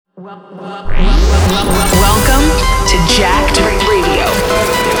Welcome to Jacked Radio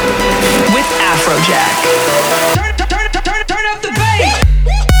with AFROJACK. Turn up the bass.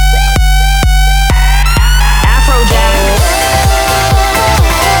 AFROJACK.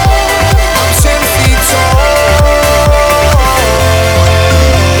 I'm 10 feet tall.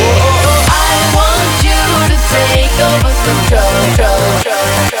 I want you to take over control.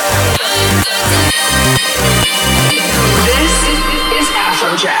 This is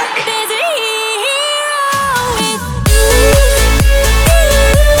AFROJACK.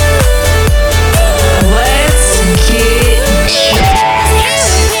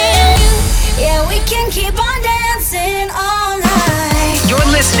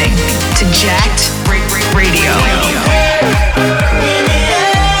 Listening to Jacked Radio.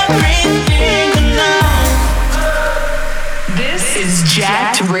 This is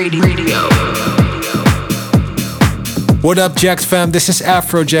Jacked Radio. What up, Jacked fam? This is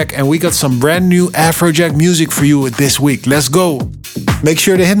AFROJACK, and we got some brand new AFROJACK music for you this week. Let's go. Make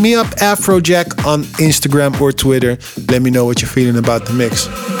sure to hit me up, AFROJACK, on Instagram or Twitter. Let me know what you're feeling about the mix.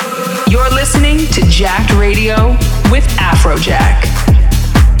 You're listening to Jacked Radio with AFROJACK.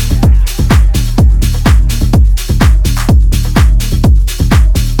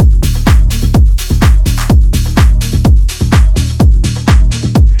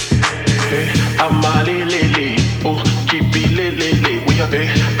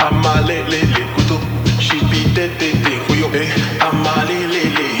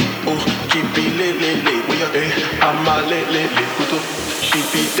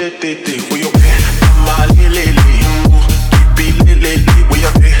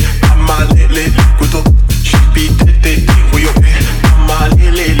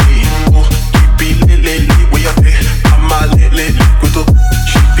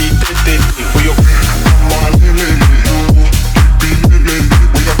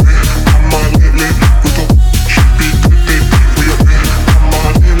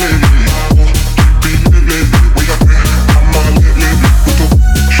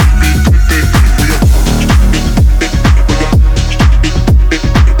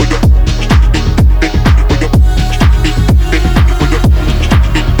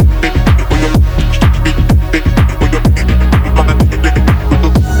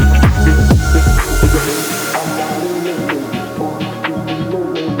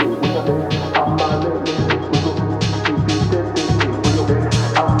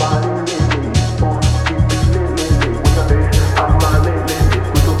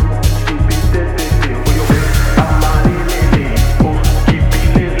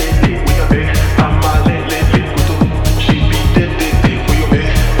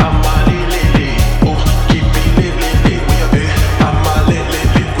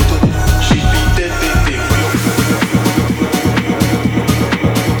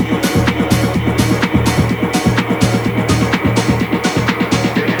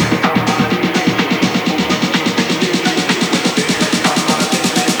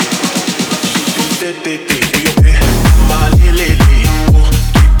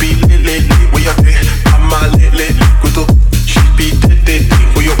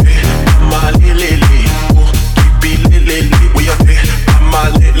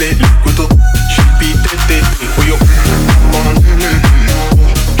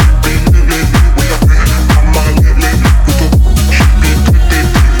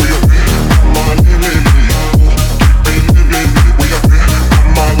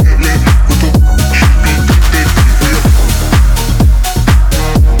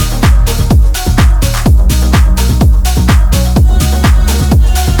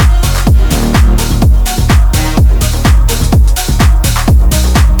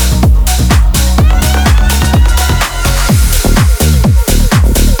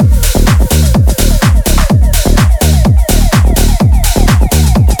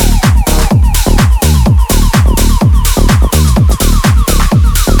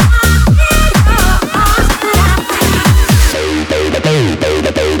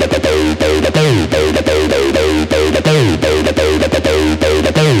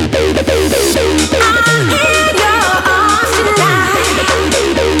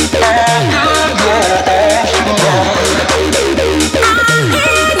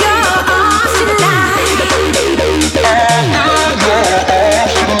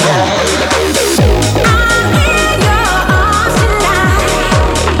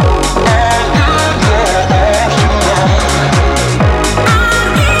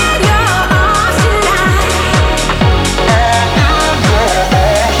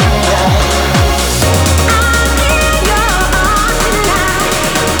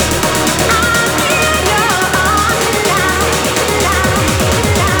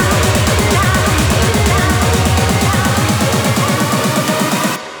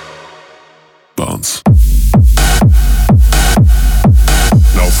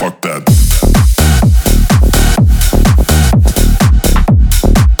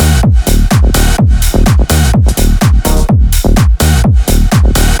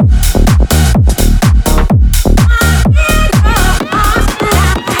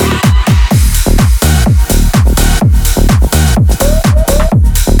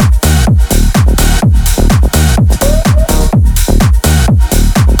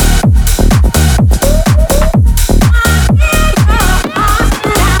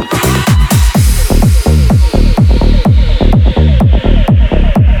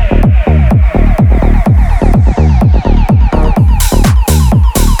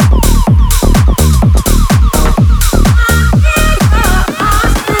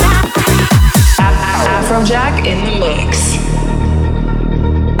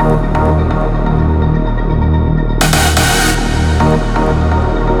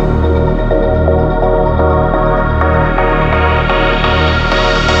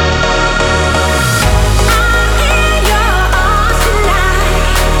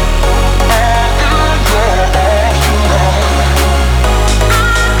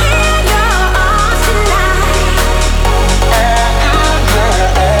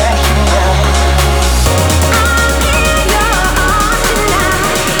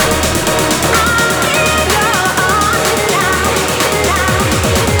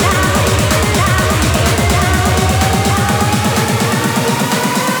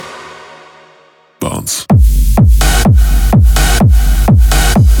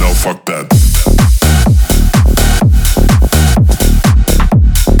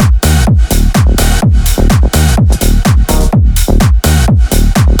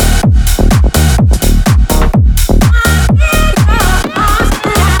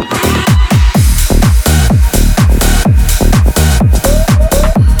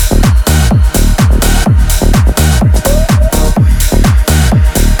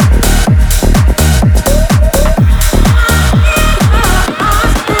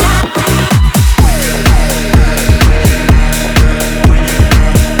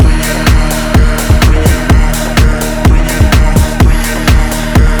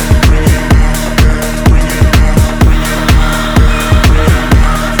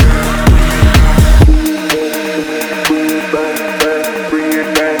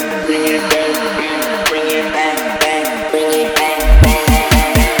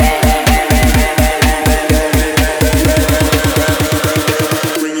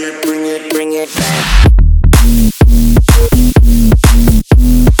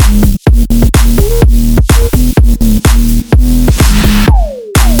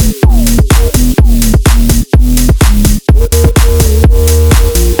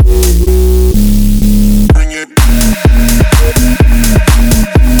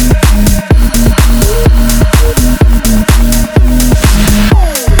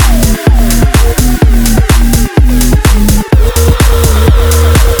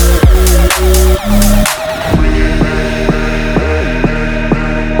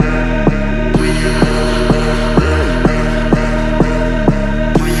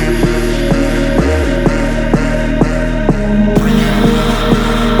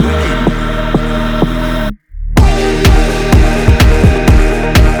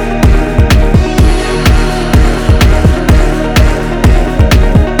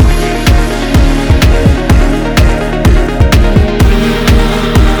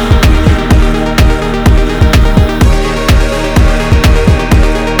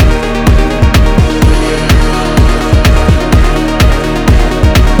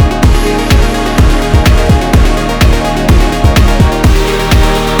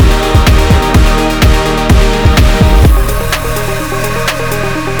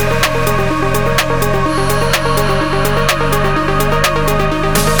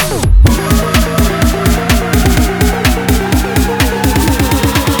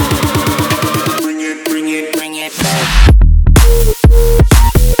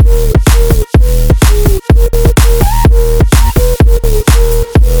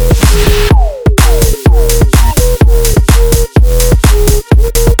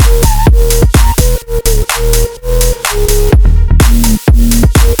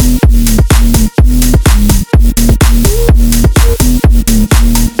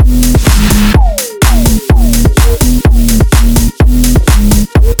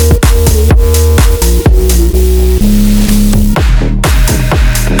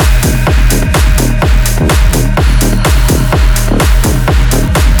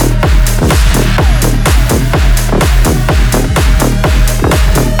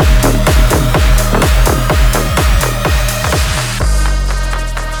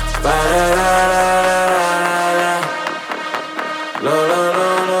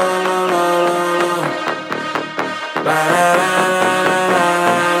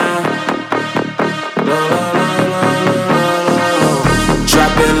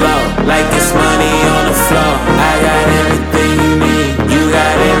 like it's money on the floor. I got everything you need, you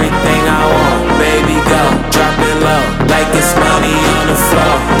got everything I want. Baby, go, drop it low, like it's money on the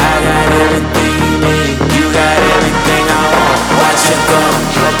floor. I got everything you need, you got everything I want. Watch it go,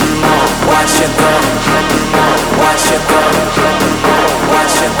 watch it go, watch it go, watch it go,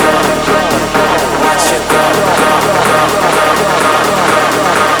 watch it go, go, go, go, go, go.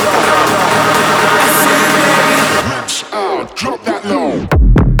 I see you, baby. Max out, drop that low.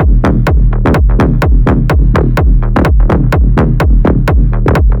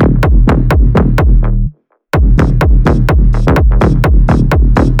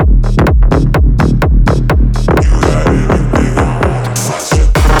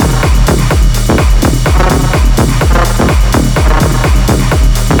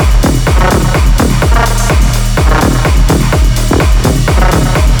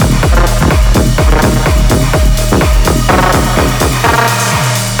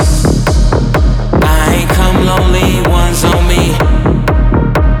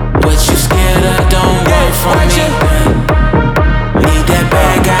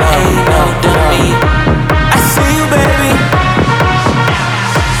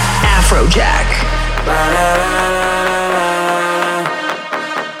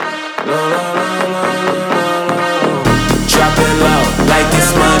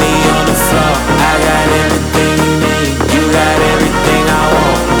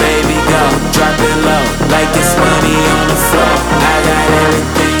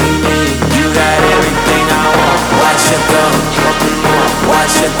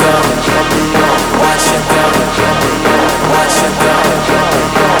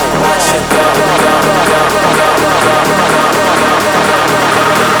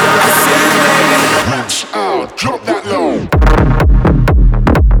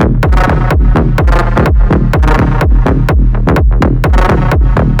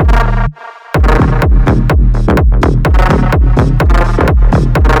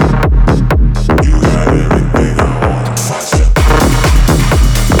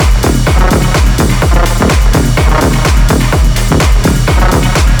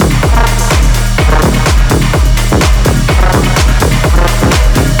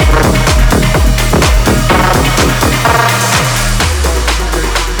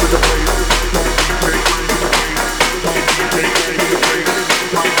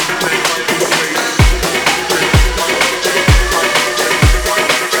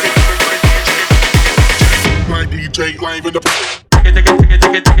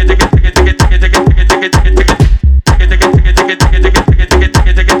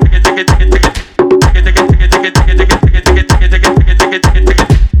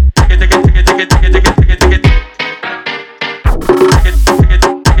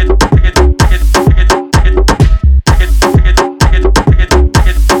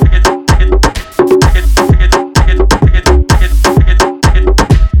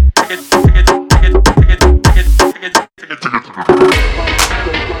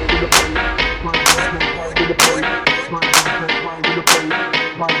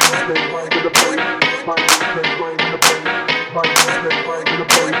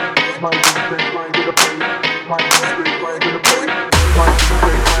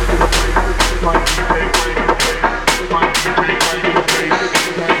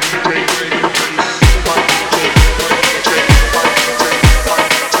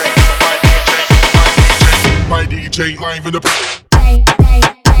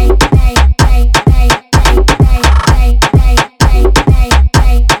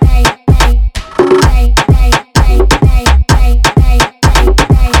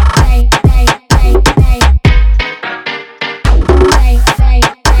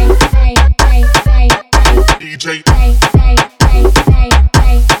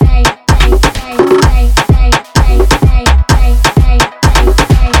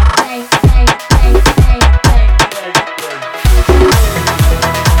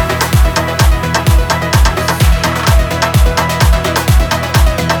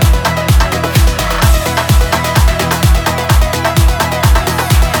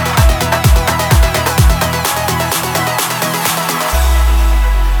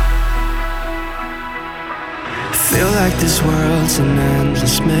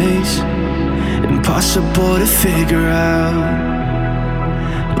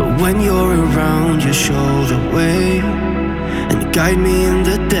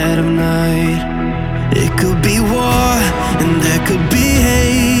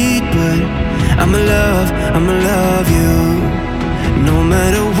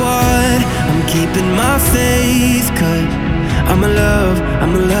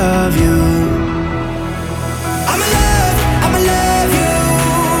 I'ma love you.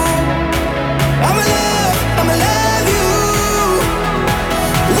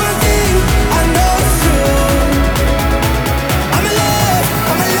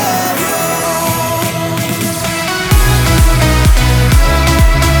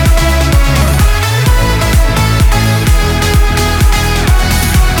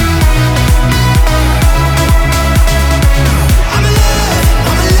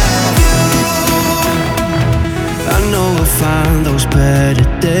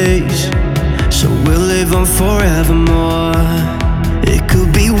 on forevermore. It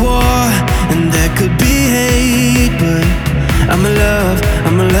could be war and there could be hate, but I'ma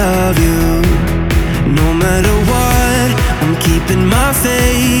love you. No matter what, I'm keeping my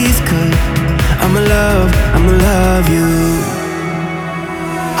faith, 'cause I'ma love you. I'ma love you.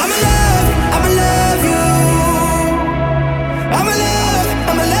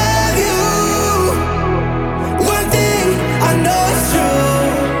 I'ma love you. One thing I know is true.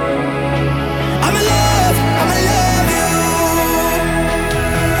 I'ma love you.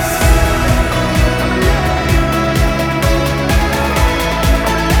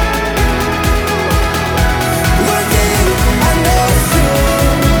 One thing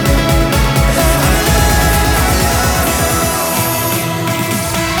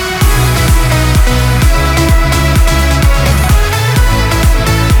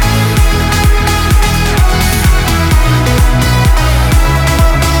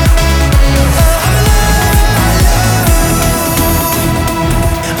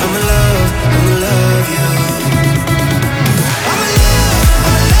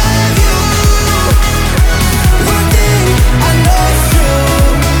I know is true.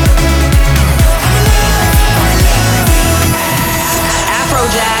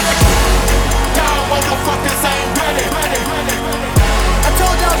 AFROJACK. Y'all motherfuckers ain't ready. I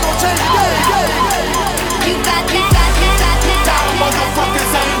told y'all I was gonna change the game. You got that. Y'all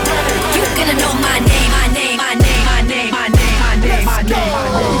motherfuckers ain't ready. You gonna know my name, my name, my name, my name, my name, my name, my name.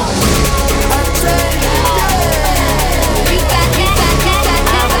 You got that.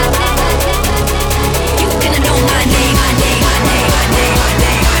 You gonna know my name, my name, my name, my name, my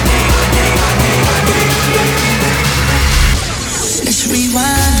name, my name, my name, my name, my name. Let's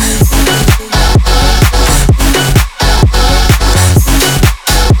rewind.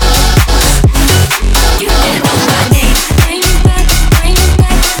 You gonna know my name. Bring it back, rewind it. Bring it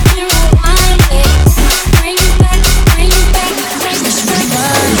back, let's rewind. You gonna know my name. Bring it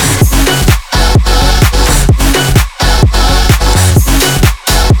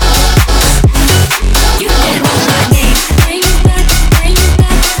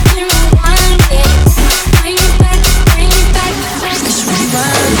back, rewind it. Bring it back, let's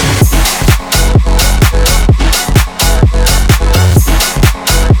rewind.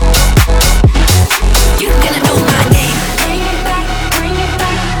 You gonna know my name. Bring it back,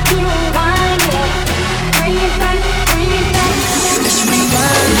 rewind it. Bring it back, Let's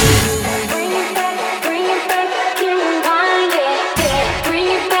rewind. bring it back, rewind it.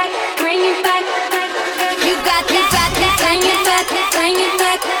 Bring it back. You got that. Bring it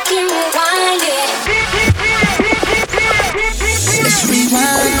back, rewind it. Let's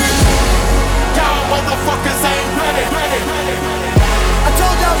rewind. Y'all motherfuckers ain't ready. I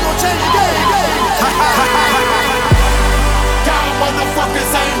told y'all I was gonna change the game. Y'all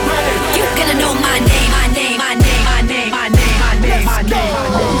motherfuckers ain't ready. You gonna know my name, my name, my name, my name, my name, my name, my name.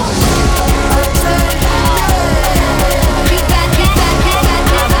 You got that.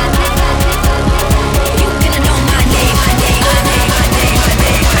 You gonna know my name, my name, my name, my name, my name, my name,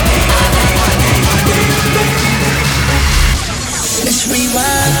 my name, my name. Let's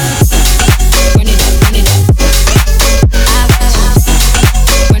rewind. Run it up. Run it up.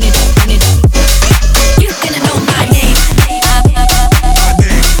 You gonna know my name. My name.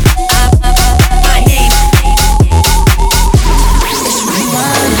 Let's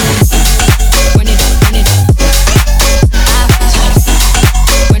rewind. Run it up.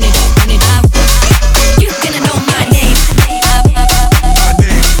 Run it up. You gonna know my name.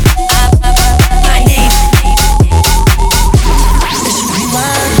 My name. Let's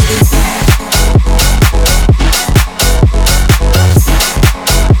rewind.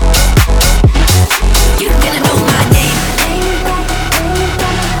 You gonna know my name.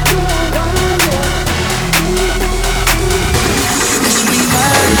 Let's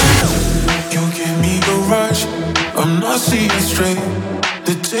rewind. You give me the rush, I'm not seeing straight.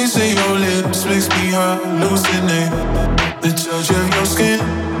 The taste of your lips makes me hallucinate. The touch of your skin,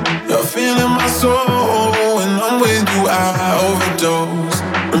 you're feeling my soul. When I'm with you, I overdose.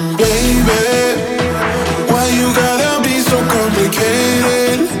 And baby, why you gotta be so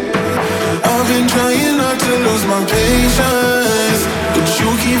complicated? I've been trying not to lose my patience, but you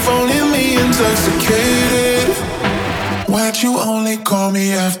keep phoning me intoxicated. Why'd you only call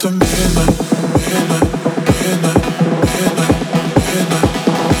me after midnight?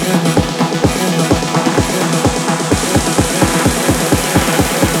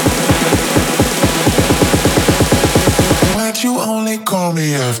 Why'd you only call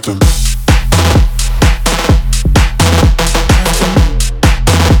me after midnight?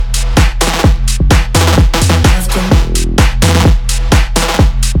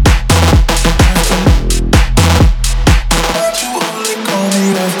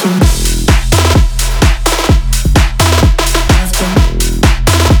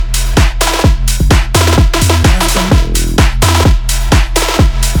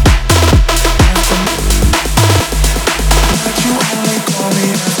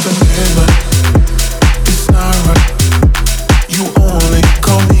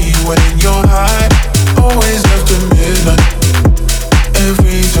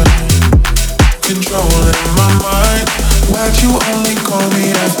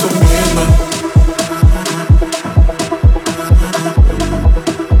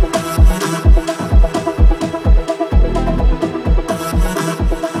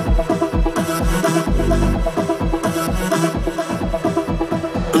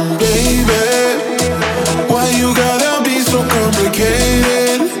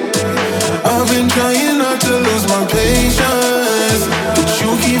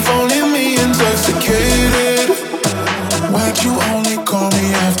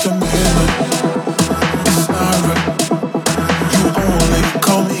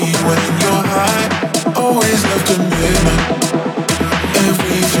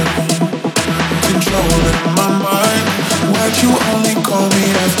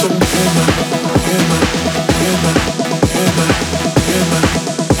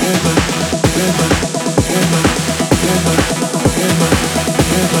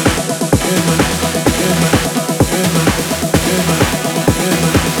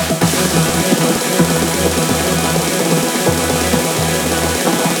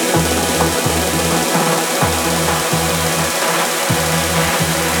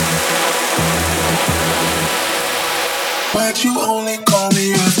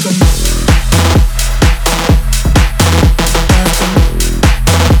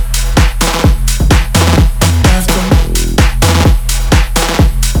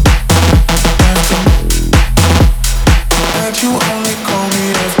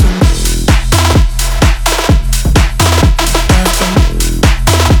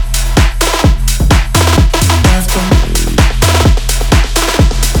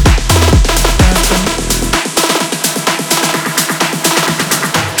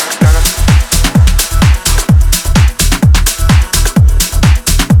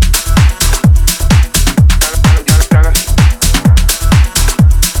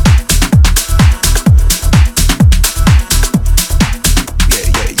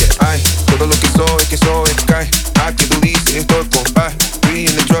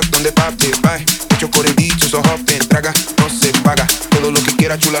 papi, bye. Hecho por el dicho, sos open, traga, no se paga. Todo lo que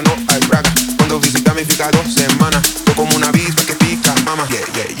quiera chula, no hay braga. Cuando visita me fica 2 semanas. Yo como una avispa que pica, mama. Yeah,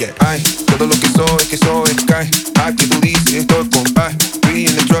 yeah, yeah. Ay, todo lo que soy, cae. Ah, que tú dices, estoy con paz. Free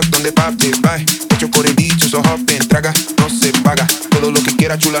in the truck donde papi, bye. Hecho por el dicho, sos open, traga, no se paga. Todo lo que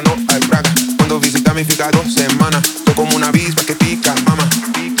quiera chula, no hay braga. Cuando visita me fica 2 semanas. Yo como una avispa que pica, mama.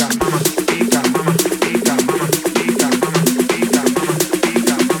 Pica, mama, pica, mama, pica, mama, pica, mama, pica, mama, pica,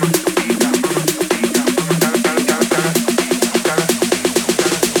 mama, pica, mama.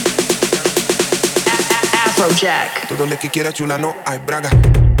 Afrojack. Todo lo que quiera chula, no hay braga.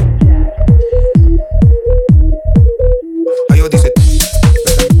 Ay, yo dice.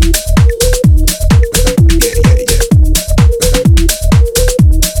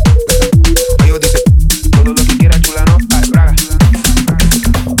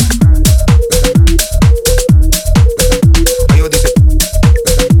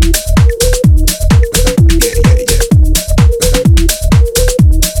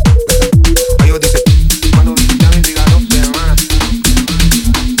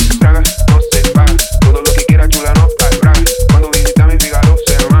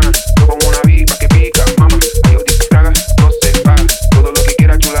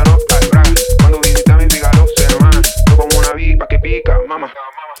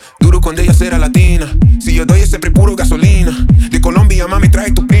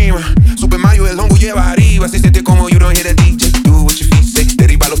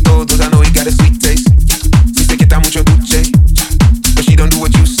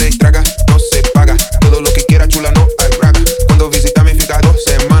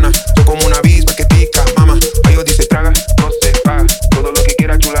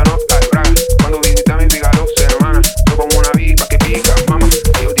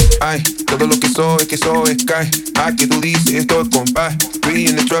 Ah, que tú dices, estoy con paz. Free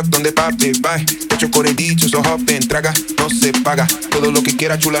in the truck donde papi, bye. Hecho por el dicho, sos open, traga, no se paga. Todo lo que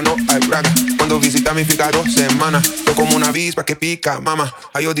quiera chula, no hay braga. Cuando visita me fica 2 semanas. Yo como una avispa que pica, mama.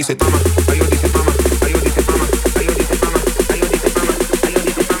 Ay, yo dice, mama, ay, yo dice, mama, ay, yo dice, mama, ay, yo dice, mama, ay, yo dice, mama, ay, yo dice, mama, ay, yo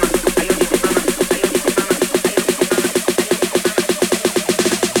dice, mama, ay, yo dice, mama.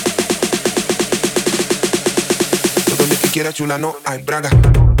 Todo lo que quiera chula, no hay braga.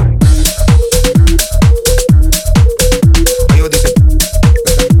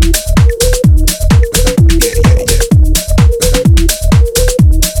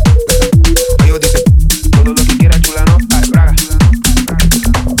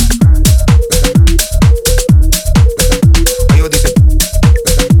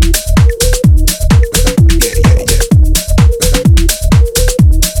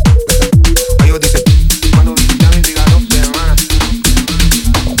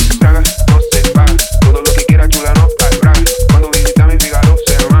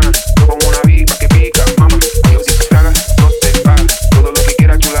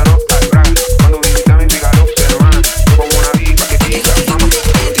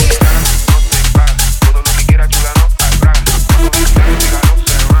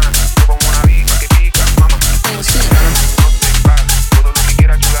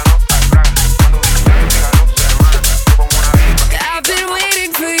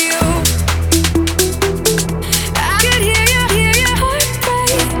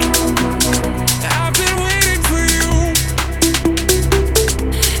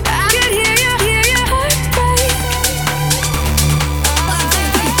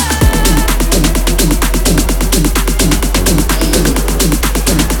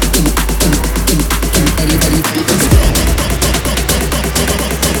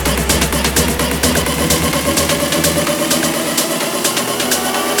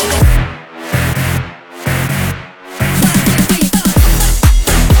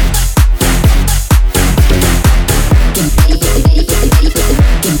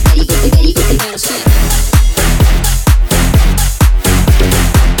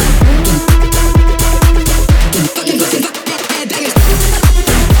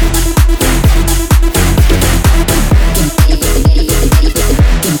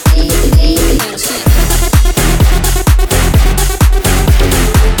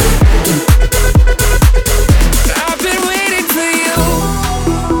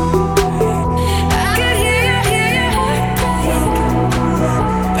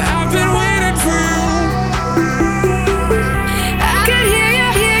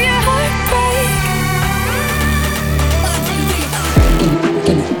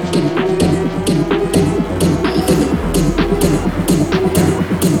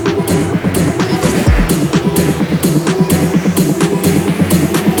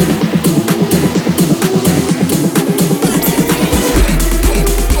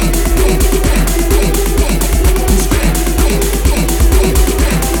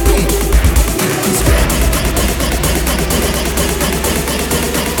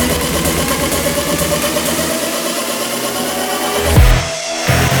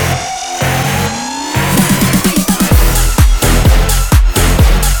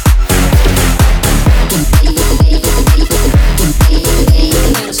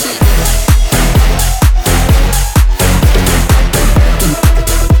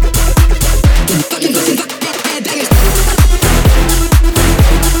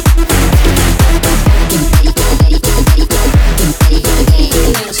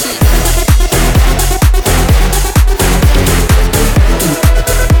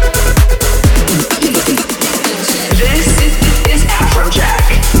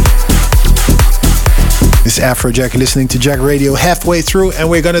 Afrojack, listening to Jack Radio halfway through, and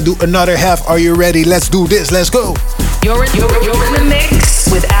we're gonna do another half. Are you ready? Let's do this. Let's go. You're in the mix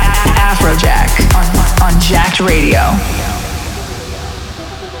with Afrojack on Jacked Radio.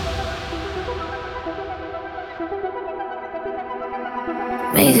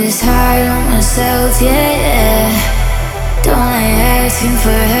 Make this hard on myself, yeah, yeah. Don't like asking for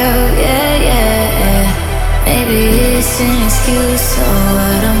help, yeah, yeah. Maybe it's an excuse, so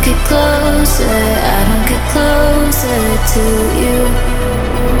I don't get closer. I don't get closer to you.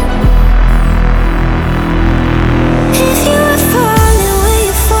 If you were falling, will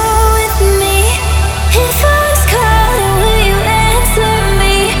you fall with me? If I was calling, will you answer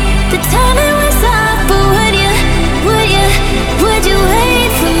me? The timing was off, but would you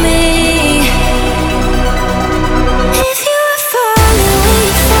wait for me? If you were falling, will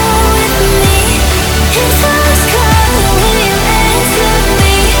you fall with me? If I was calling, will you answer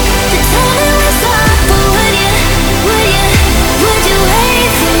me? The timing was off, but would you wait?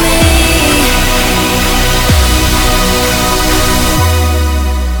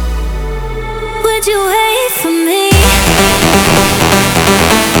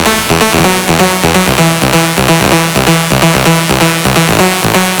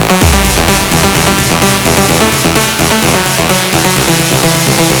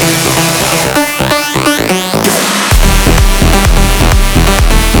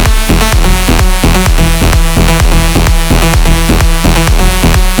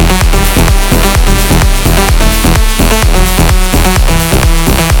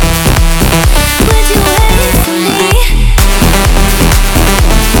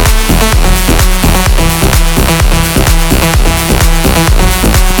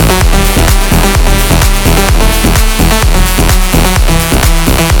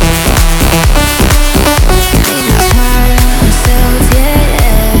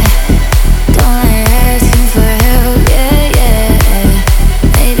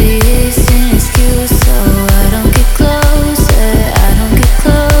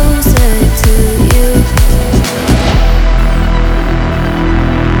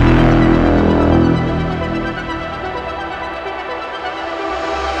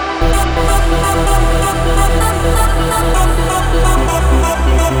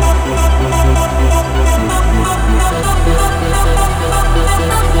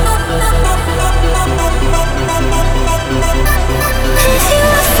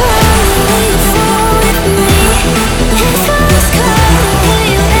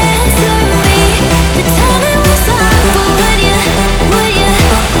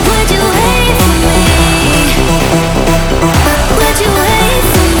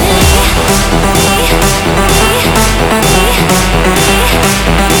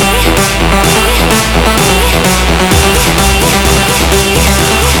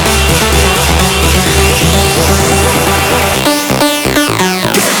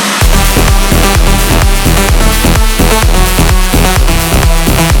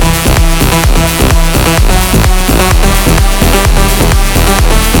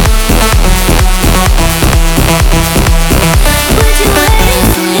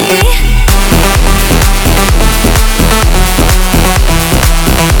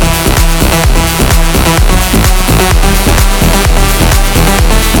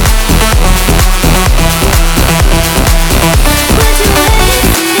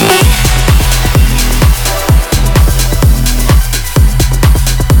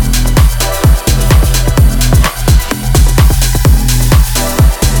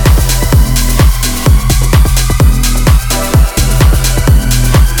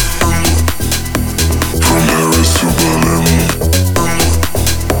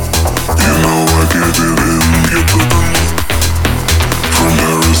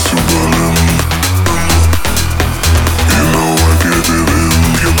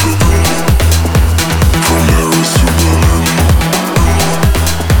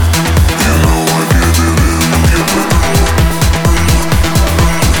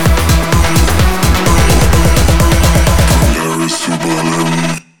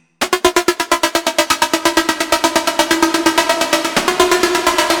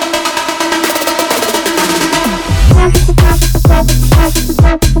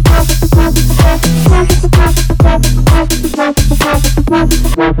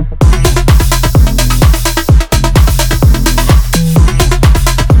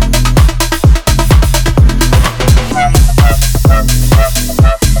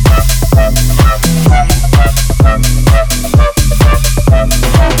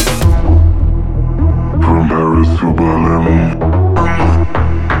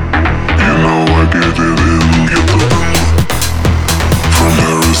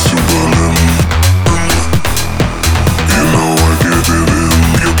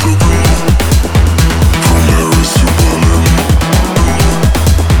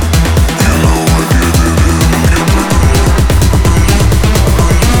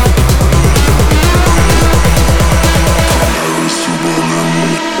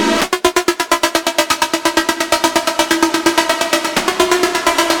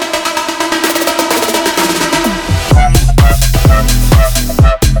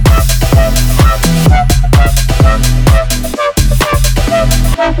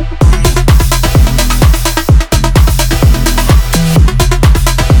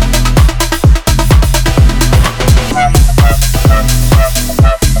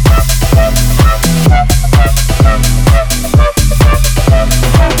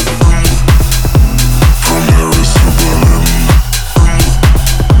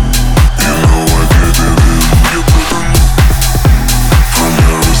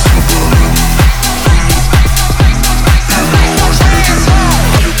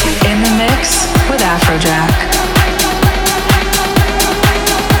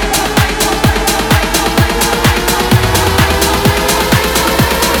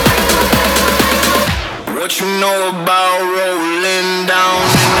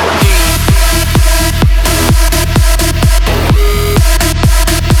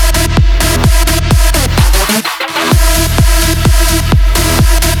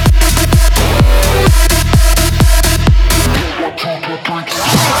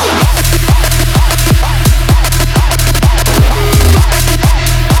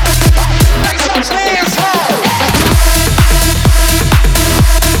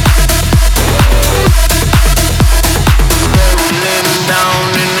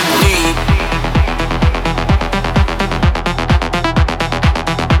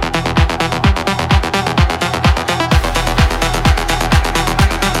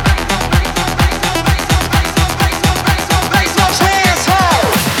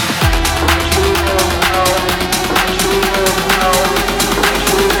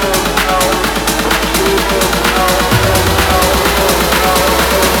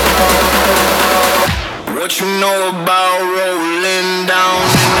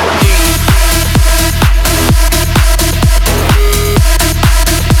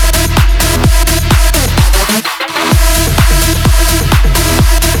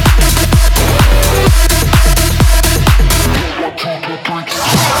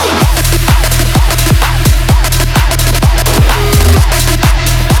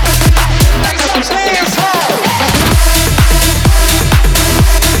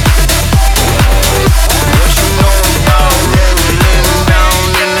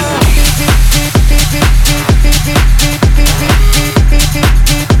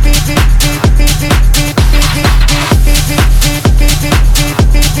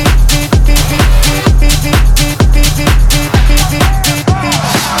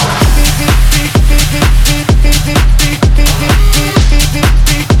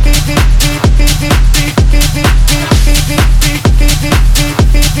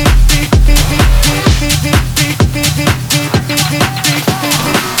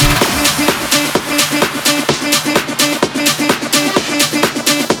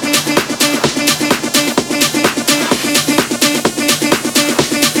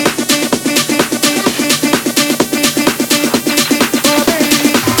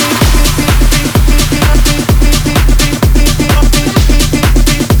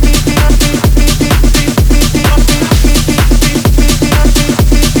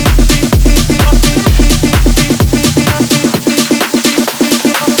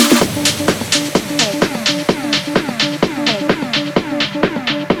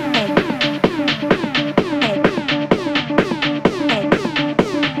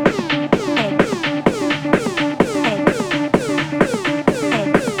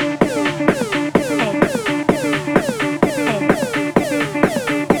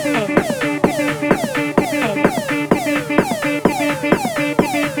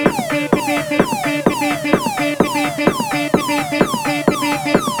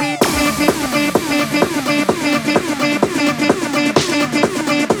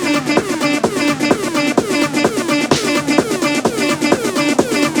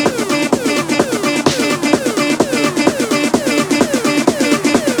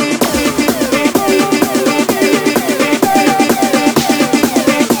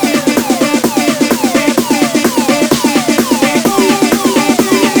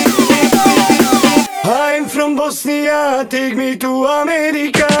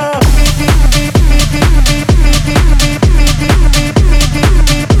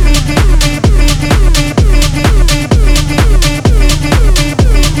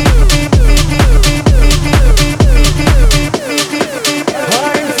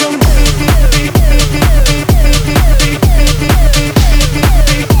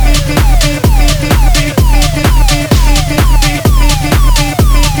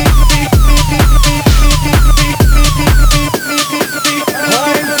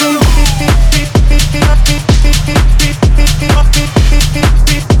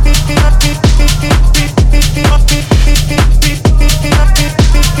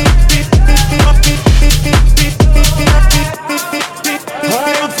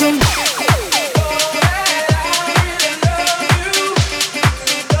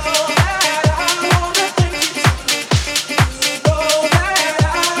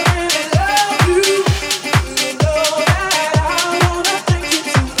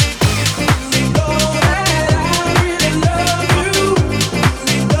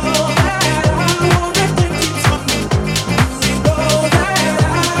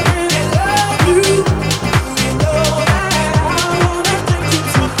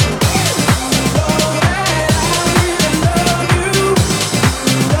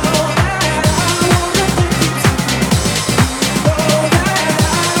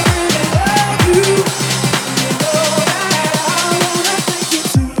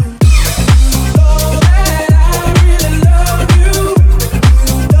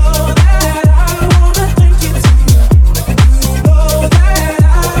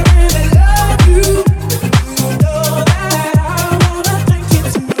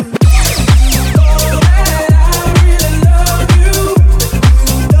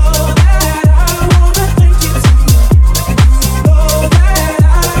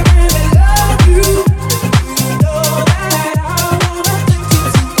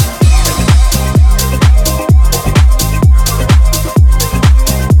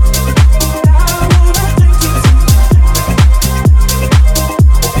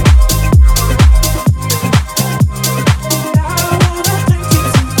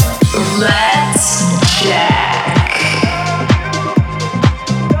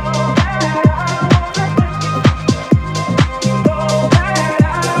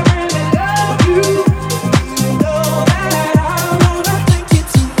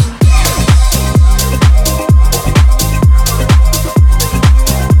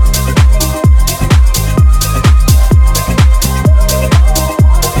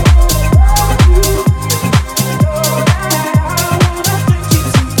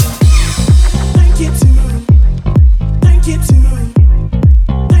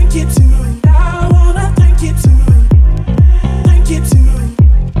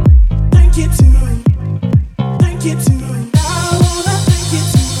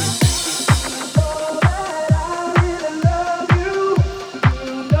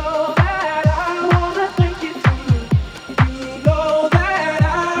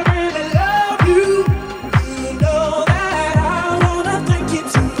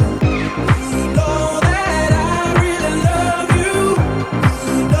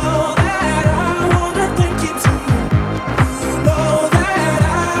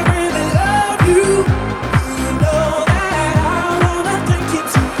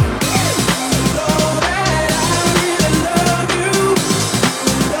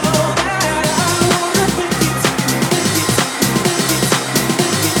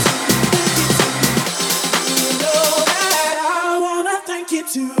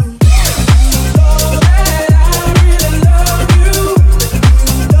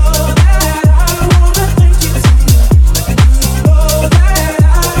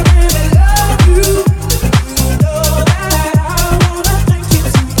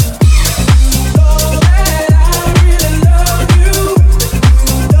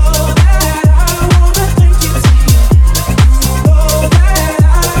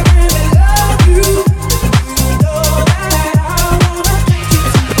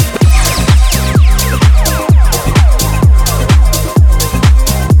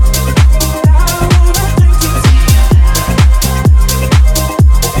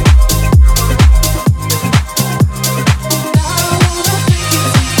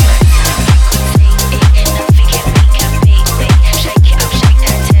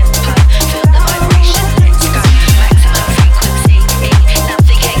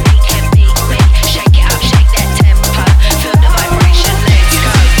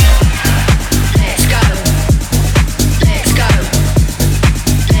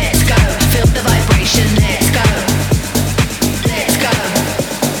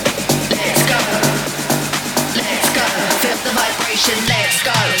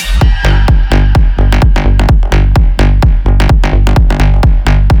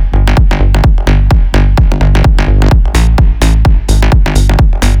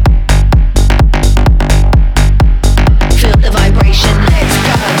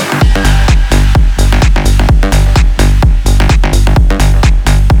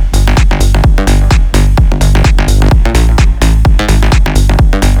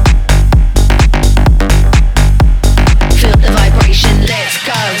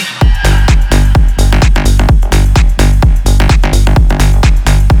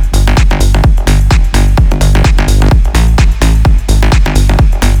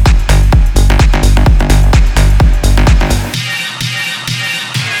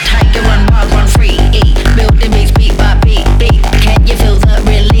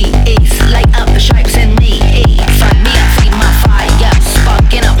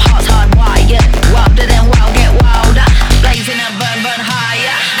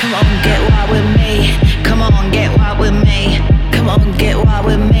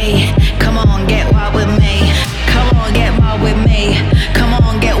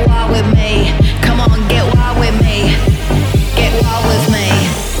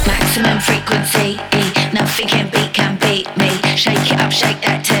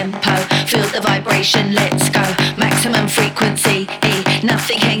 the vibration, let's go. Maximum frequency,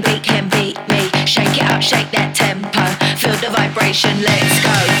 nothing can beat me. Shake it up, shake that tempo. Feel the vibration, let's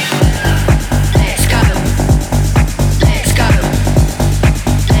go. Let's go. Let's go.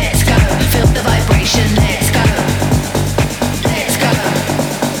 Let's go. Feel the vibration, let's go. Let's go.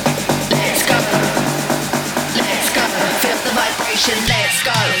 Let's go. Let's go. Feel the vibration, let's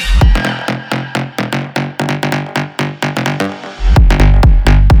go.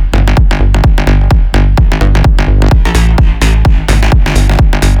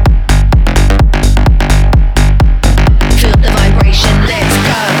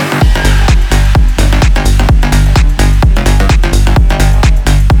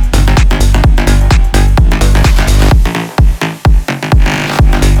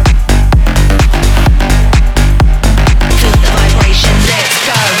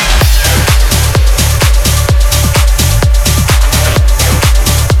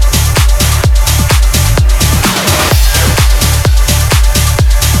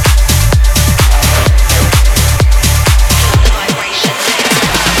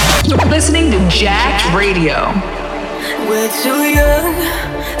 Listening to Jacked Radio. We're too young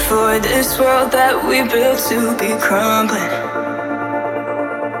for this world that we built to be crumbling.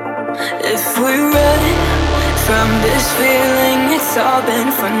 If we run from this feeling, it's all been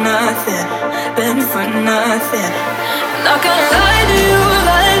for nothing, been for nothing. Not gonna lie to you,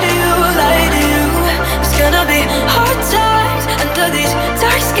 lie to you, lie to you. It's gonna be hard times under these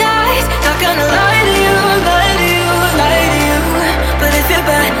dark skies. Not gonna lie to you, lie to you, lie to you. But if you're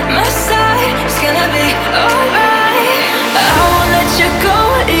by my side, it's gonna be alright. I won't let you go,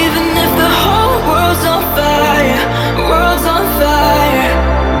 even if the whole world's on fire, world's on fire.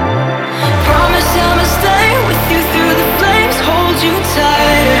 Promise I'ma stay with you through the flames, hold you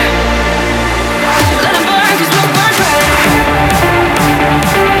tighter. Let 'em burn, 'cause we'll burn brighter.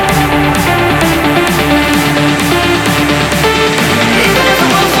 Even if the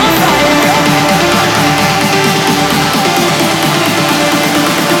world's on fire.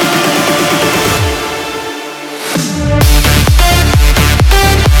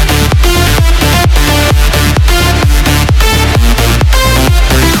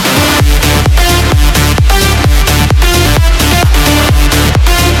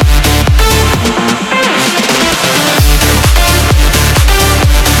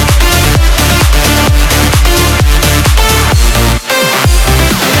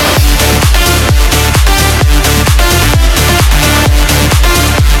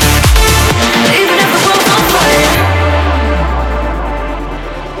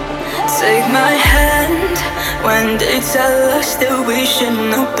 Tell us that we should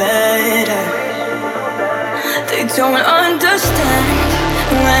know better. They don't understand.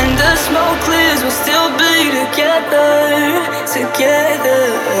 When the smoke clears, we'll still be together, together.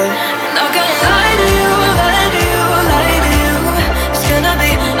 Not gonna lie to you, lie to you, lie to you. It's gonna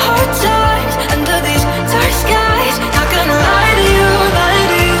be hard times under these dark skies. Not gonna lie to you, lie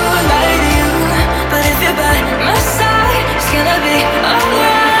to you, lie to you. But if you're by my side, it's gonna be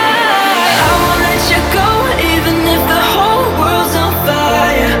alright. I won't let you go, even if the whole world's on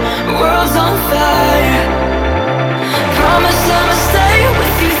fire, world's on fire. Promise I'ma stay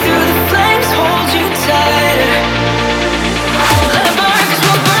with you through the flames, hold you tighter. Let it burn, 'cause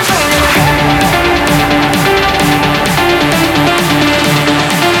we'll burn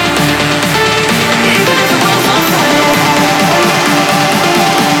even if the world's on fire.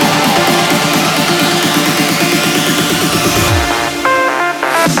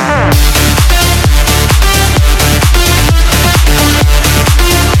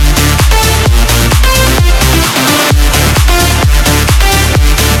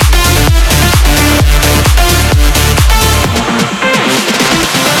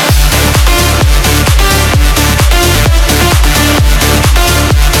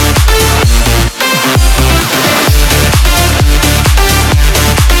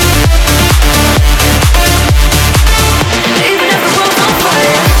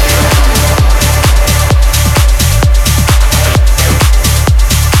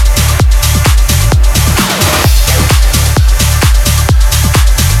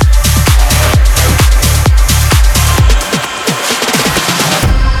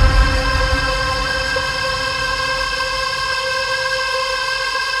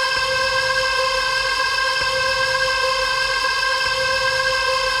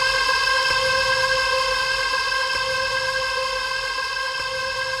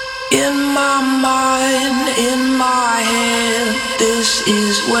 In my mind, in my head, this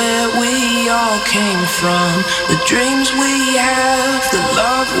is where we all came from. The dreams we have, the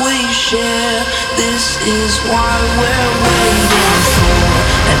love we share, this is why we're waiting for.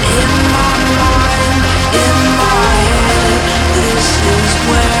 And in my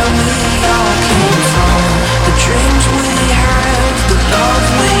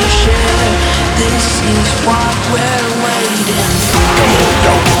what we're waiting for. Come on,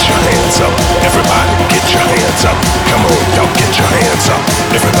 y'all, get your hands up. Everybody, get your hands up. Come on, y'all, get your hands up.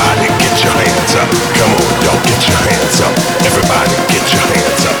 Everybody, get your hands up. Come on, y'all, get your hands up. Everybody, get your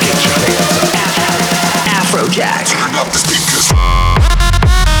hands up. Get your hands up. Afrojack. Turn up the speakers.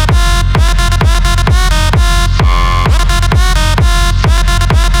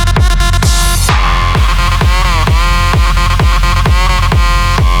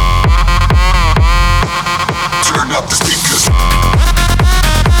 Turn up the speakers.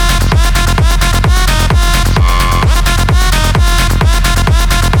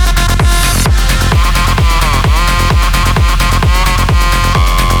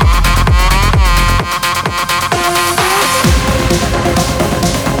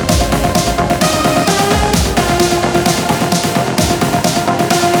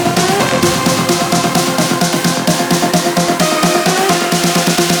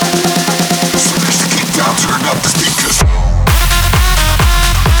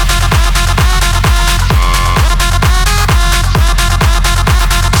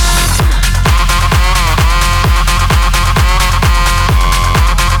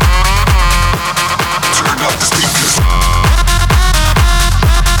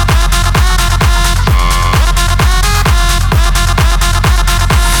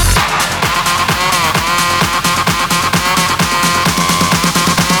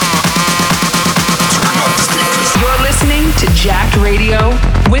 Jacked Radio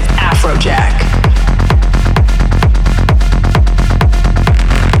with Afrojack.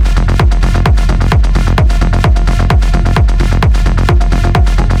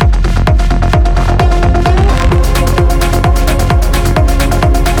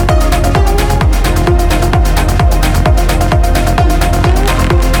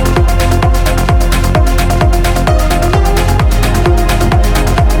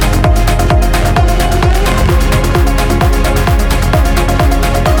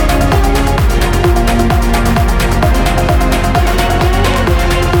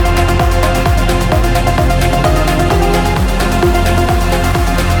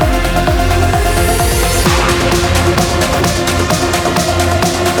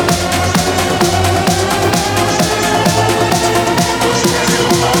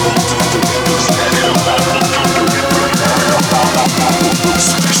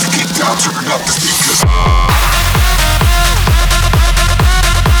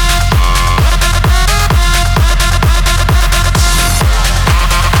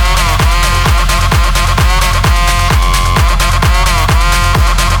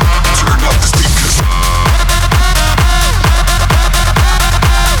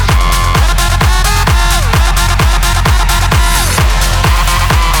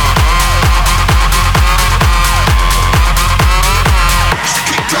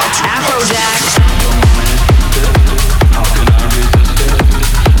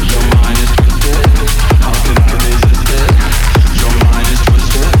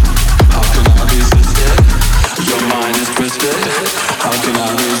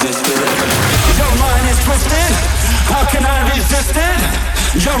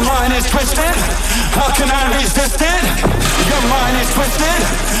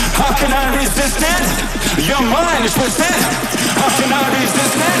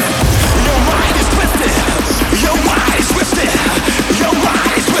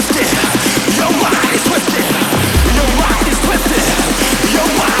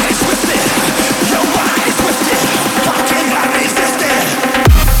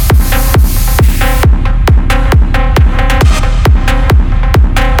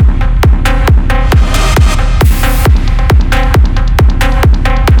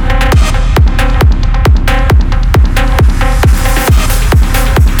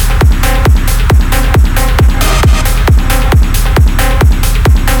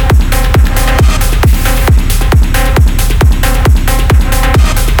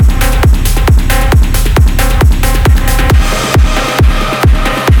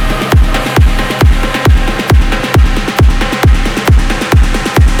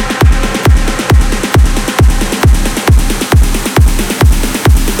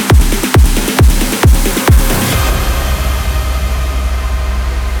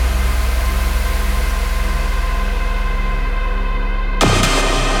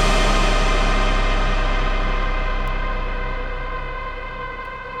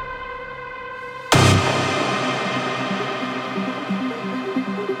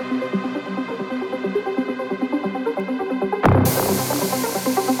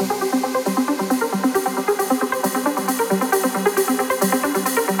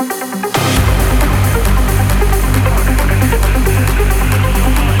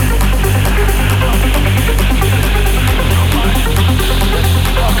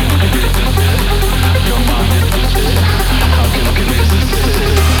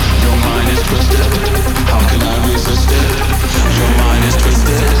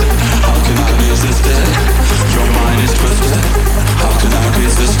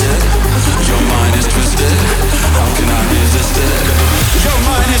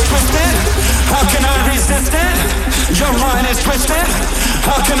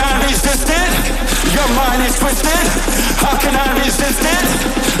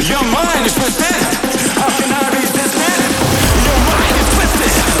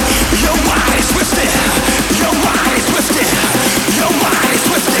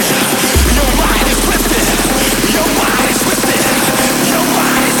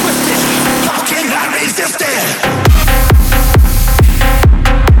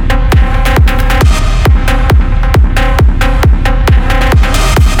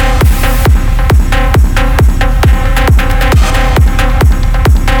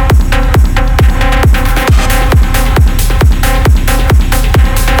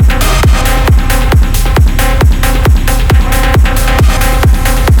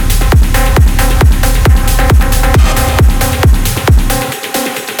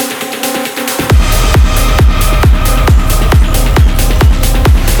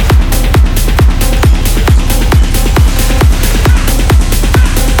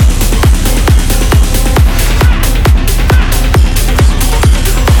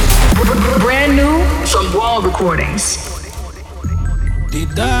 Recordings. The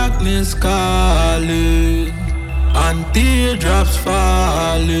darkness calling and teardrops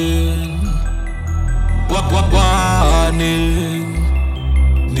falling. Warning.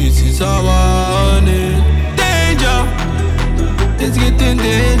 This is a warning. Danger. It's getting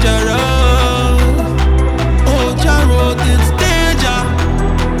dangerous. Oh, Jarrod, it's danger.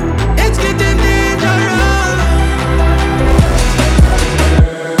 It's getting dangerous.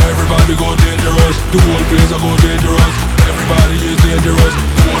 Everybody go dangerous. The whole place I go dangerous. Everybody is dangerous.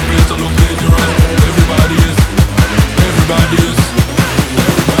 The whole place I look dangerous. Everybody is. Everybody is.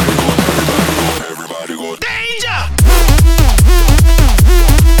 Everybody go. Danger!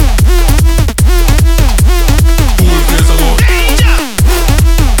 The whole place I go. Danger!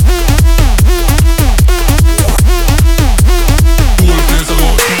 The whole place I go.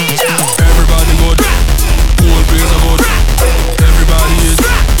 Danger! Everybody go. The whole place I go. Everybody is.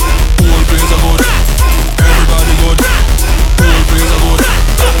 The whole place I go. Everybody go. The whole place I go.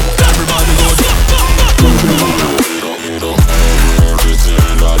 Everybody go.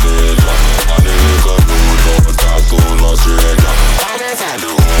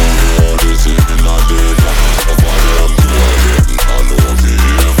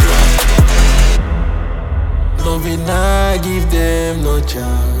 No, we not give them no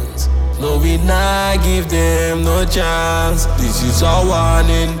chance. No, we not give them no chance. This is our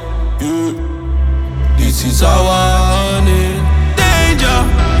warning. Yeah. This is our warning. Danger.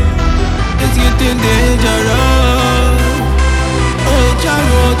 It's getting dangerous. Oh,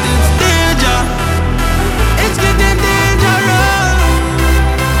 Jarrod, it's danger. It's getting dangerous.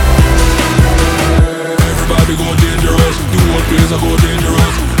 Everybody go dangerous. The whole place I go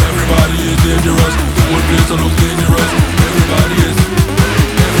dangerous. Everybody is dangerous. The whole place I look dangerous. Everybody is.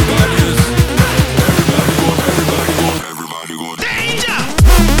 Everybody is. Everybody go. Everybody go. Everybody go. Danger.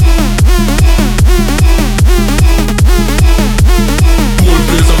 The whole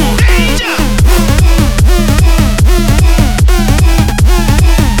place I go. Danger.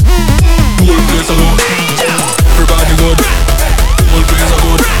 The whole place I go. Danger. Everybody go. The whole place I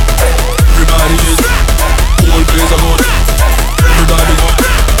go. Everybody is. The whole place I go. Everybody go.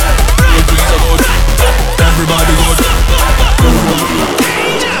 The whole place I go. Everybody go.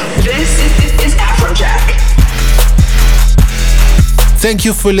 This is Afrojack. Thank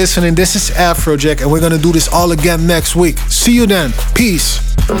you for listening. This is Afrojack, and we're gonna do this all again next week. See you then. Peace.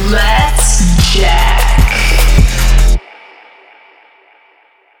 Let's jack.